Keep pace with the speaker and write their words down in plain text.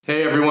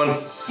Hey everyone,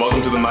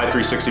 welcome to the My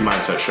 360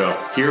 Mindset Show.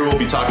 Here we'll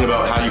be talking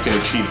about how you can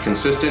achieve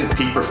consistent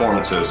peak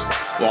performances.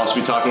 We'll also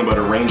be talking about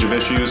a range of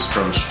issues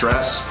from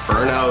stress,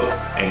 burnout,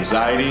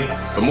 anxiety,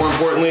 but more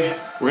importantly,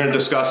 we're going to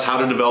discuss how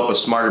to develop a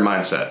smarter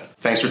mindset.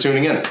 Thanks for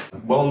tuning in.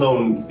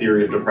 Well-known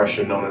theory of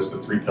depression known as the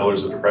 3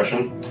 pillars of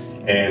depression,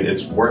 and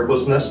it's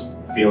worthlessness,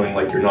 feeling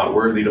like you're not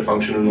worthy to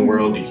function in the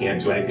world, you can't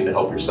do anything to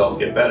help yourself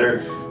get better,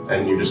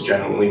 and you're just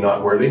genuinely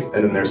not worthy. And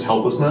then there's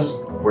helplessness,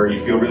 where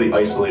you feel really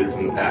isolated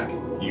from the pack.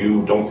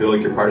 You don't feel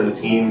like you're part of the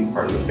team,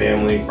 part of the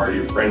family, part of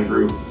your friend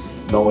group.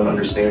 No one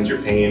understands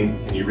your pain,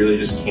 and you really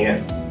just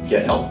can't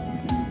get help.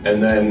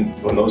 And then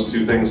when those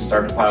 2 things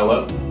start to pile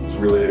up, it's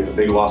really a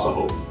big loss of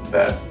hope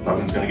that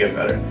nothing's going to get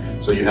better.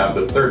 So you have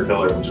the 3rd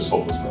pillar, which is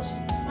hopelessness.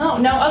 Oh,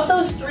 now of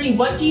those 3,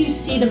 what do you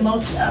see the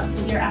most of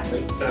with your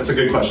athletes? That's a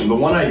good question. The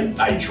one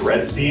I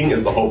dread seeing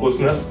is the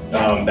hopelessness.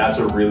 That's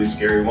a really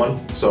scary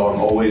one. So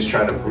I'm always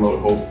trying to promote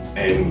hope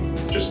and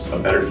just a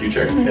better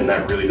future, and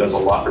that really does a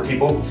lot for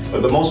people.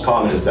 But the most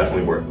common is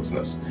definitely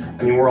worthlessness.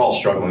 I mean, we're all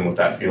struggling with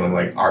that feeling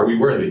like, are we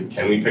worthy?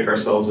 Can we pick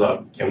ourselves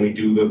up? Can we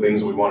do the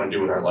things that we want to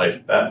do in our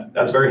life?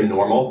 That's very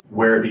normal.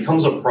 Where it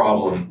becomes a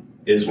problem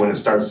is when it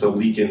starts to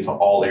leak into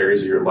all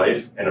areas of your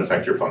life and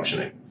affect your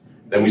functioning.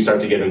 Then we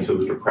start to get into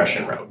the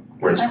depression route,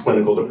 where it's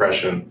clinical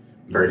depression.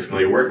 I'm very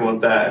familiar working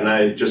with that, and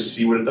I just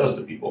see what it does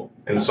to people.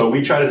 And so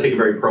we try to take a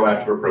very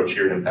proactive approach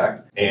here at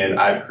Impact, and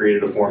I've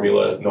created a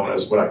formula known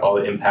as what I call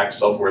the Impact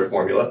Self-Worth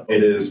Formula.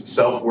 It is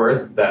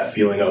self-worth, that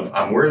feeling of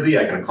I'm worthy,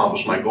 I can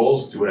accomplish my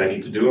goals, do what I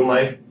need to do in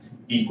life,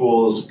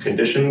 equals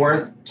conditioned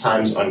worth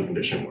times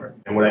unconditioned worth.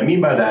 And what I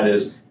mean by that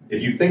is,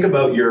 if you think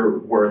about your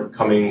worth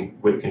coming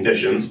with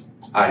conditions,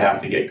 I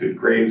have to get good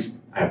grades,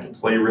 I have to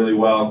play really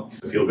well,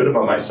 to feel good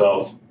about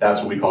myself, that's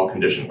what we call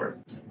conditioned worth.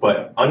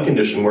 But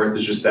unconditioned worth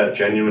is just that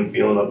genuine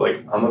feeling of like,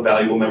 I'm a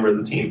valuable member of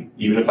the team,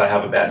 even if I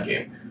have a bad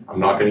game. I'm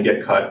not going to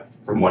get cut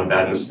from one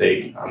bad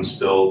mistake, I'm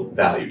still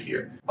valued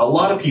here. A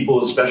lot of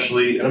people,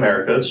 especially in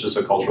America, it's just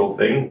a cultural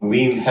thing,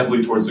 lean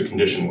heavily towards the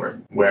conditioned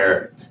worth,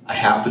 where I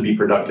have to be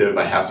productive,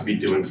 I have to be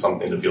doing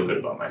something to feel good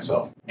about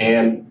myself.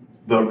 And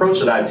the approach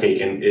that I've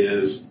taken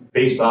is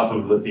based off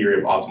of the theory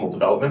of optimal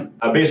development.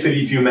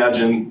 Basically, if you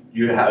imagine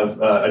you have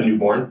a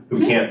newborn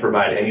who can't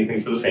provide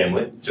anything for the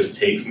family, just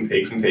takes and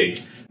takes and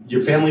takes,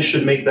 your family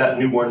should make that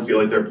newborn feel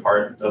like they're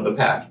part of the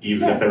pack,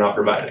 even if they're not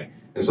providing.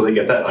 And so they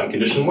get that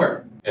unconditioned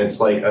worth. And it's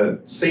like a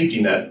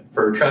safety net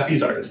for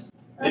trapeze artists.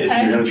 Okay.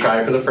 If you're going to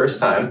try for the first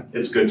time,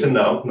 it's good to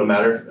know, no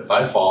matter if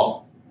I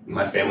fall,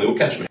 my family will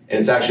catch me. And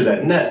it's actually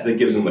that net that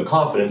gives them the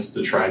confidence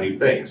to try new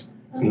things.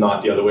 It's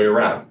not the other way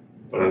around.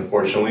 But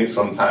unfortunately,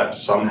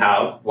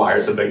 somehow,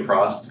 wires have been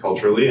crossed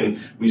culturally, and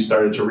we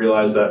started to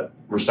realize that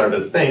we're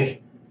starting to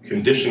think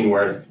conditioned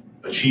worth,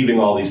 achieving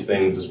all these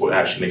things is what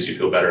actually makes you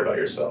feel better about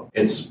yourself.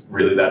 It's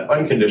really that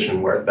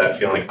unconditioned worth, that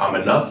feeling like I'm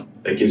enough,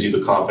 that gives you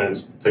the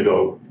confidence to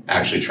go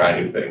actually try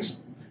new things.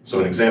 So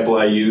an example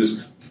I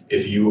use,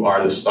 if you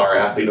are the star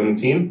athlete on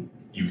the team,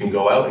 you can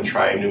go out and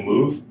try a new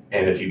move,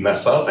 and if you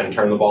mess up and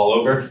turn the ball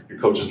over, your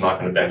coach is not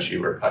going to bench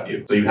you or cut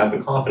you. So you have the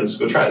confidence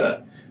to go try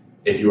that.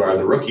 If you are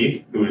the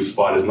rookie whose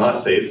spot is not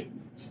safe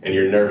and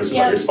you're nervous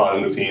about your spot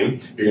on the team,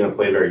 you're going to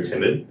play very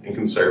timid and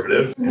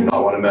conservative and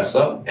not want to mess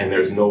up. And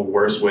there's no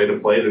worse way to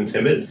play than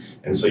timid.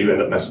 And so you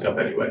end up messing up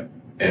anyway.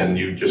 And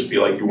you just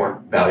feel like you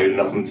weren't valued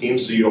enough on the team,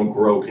 so you don't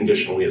grow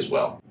conditionally as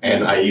well.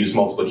 And I use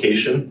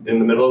multiplication in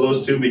the middle of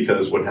those 2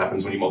 because what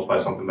happens when you multiply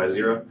something by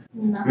 0?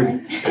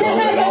 Nothing.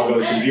 it all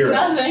goes to 0.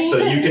 Nothing. So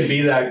you could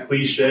be that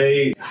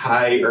cliche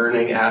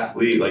high-earning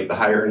athlete, like the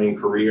high-earning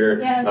career,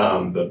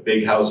 the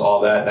big house, all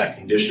that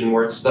condition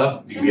worth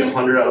stuff. You can be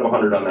 100 out of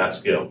 100 on that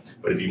scale.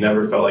 But if you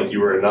never felt like you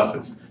were enough,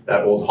 it's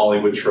that old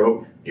Hollywood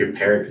trope. Your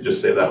parent could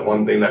just say that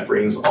one thing that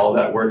brings all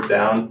that worth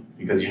down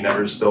because you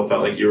never still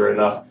felt like you were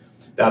enough.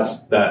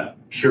 That's that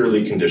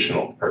purely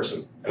conditional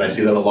person. And I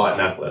see that a lot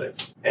in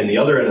athletics. And the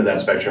other end of that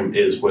spectrum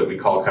is what we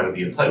call kind of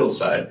the entitled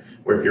side,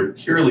 where if you're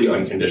purely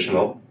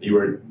unconditional, you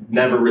were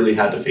never really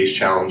had to face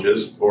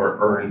challenges or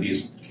earn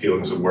these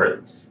feelings of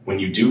worth. When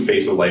you do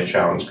face a life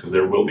challenge, because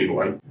there will be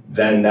one,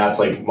 then that's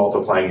like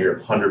multiplying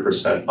your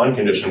 100%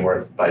 unconditioned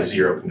worth by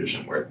 0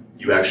 conditioned worth.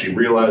 You actually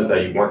realize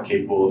that you weren't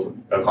capable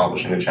of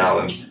accomplishing a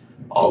challenge.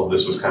 All of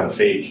this was kind of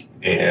fake,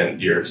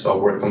 and your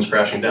self-worth comes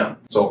crashing down.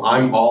 So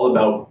I'm all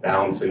about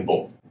balancing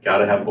both. You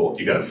gotta have both.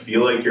 You gotta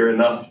feel like you're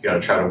enough. You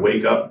gotta try to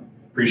wake up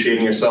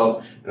appreciating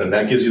yourself, and then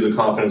that gives you the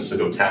confidence to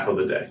go tackle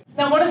the day.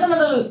 Now, what are some of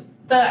the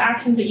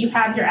actions that you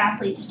have your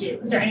athletes do?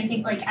 Is there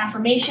anything like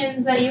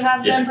affirmations that you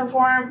have them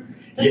perform?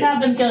 Just to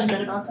have them feeling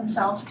good about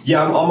themselves.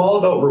 Yeah, I'm all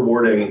about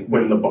rewarding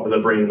when the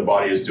brain and the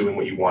body is doing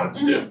what you want it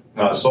to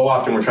do. So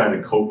often we're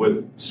trying to cope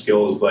with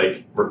skills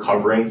like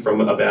recovering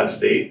from a bad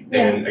state.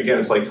 And again,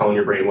 it's like telling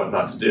your brain what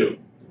not to do.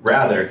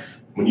 Rather,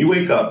 when you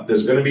wake up,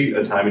 there's going to be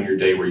a time in your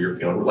day where you're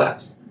feeling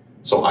relaxed.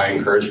 So I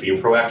encourage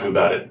being proactive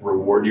about it.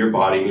 Reward your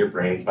body and your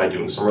brain by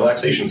doing some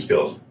relaxation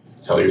skills.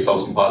 Tell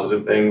yourself some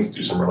positive things,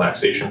 do some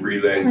relaxation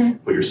breathing,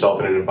 put yourself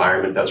in an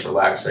environment that's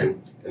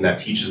relaxing, and that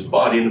teaches the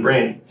body and the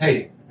brain,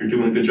 hey, you're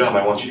doing a good job.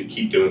 I want you to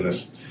keep doing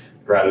this,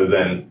 rather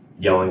than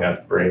yelling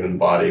at the brain and the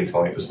body and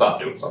telling it to stop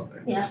doing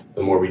something. Yeah.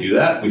 The more we do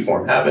that, we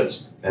form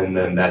habits, and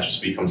then that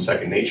just becomes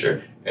second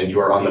nature, and you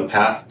are on the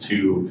path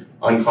to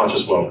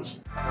unconscious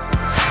wellness.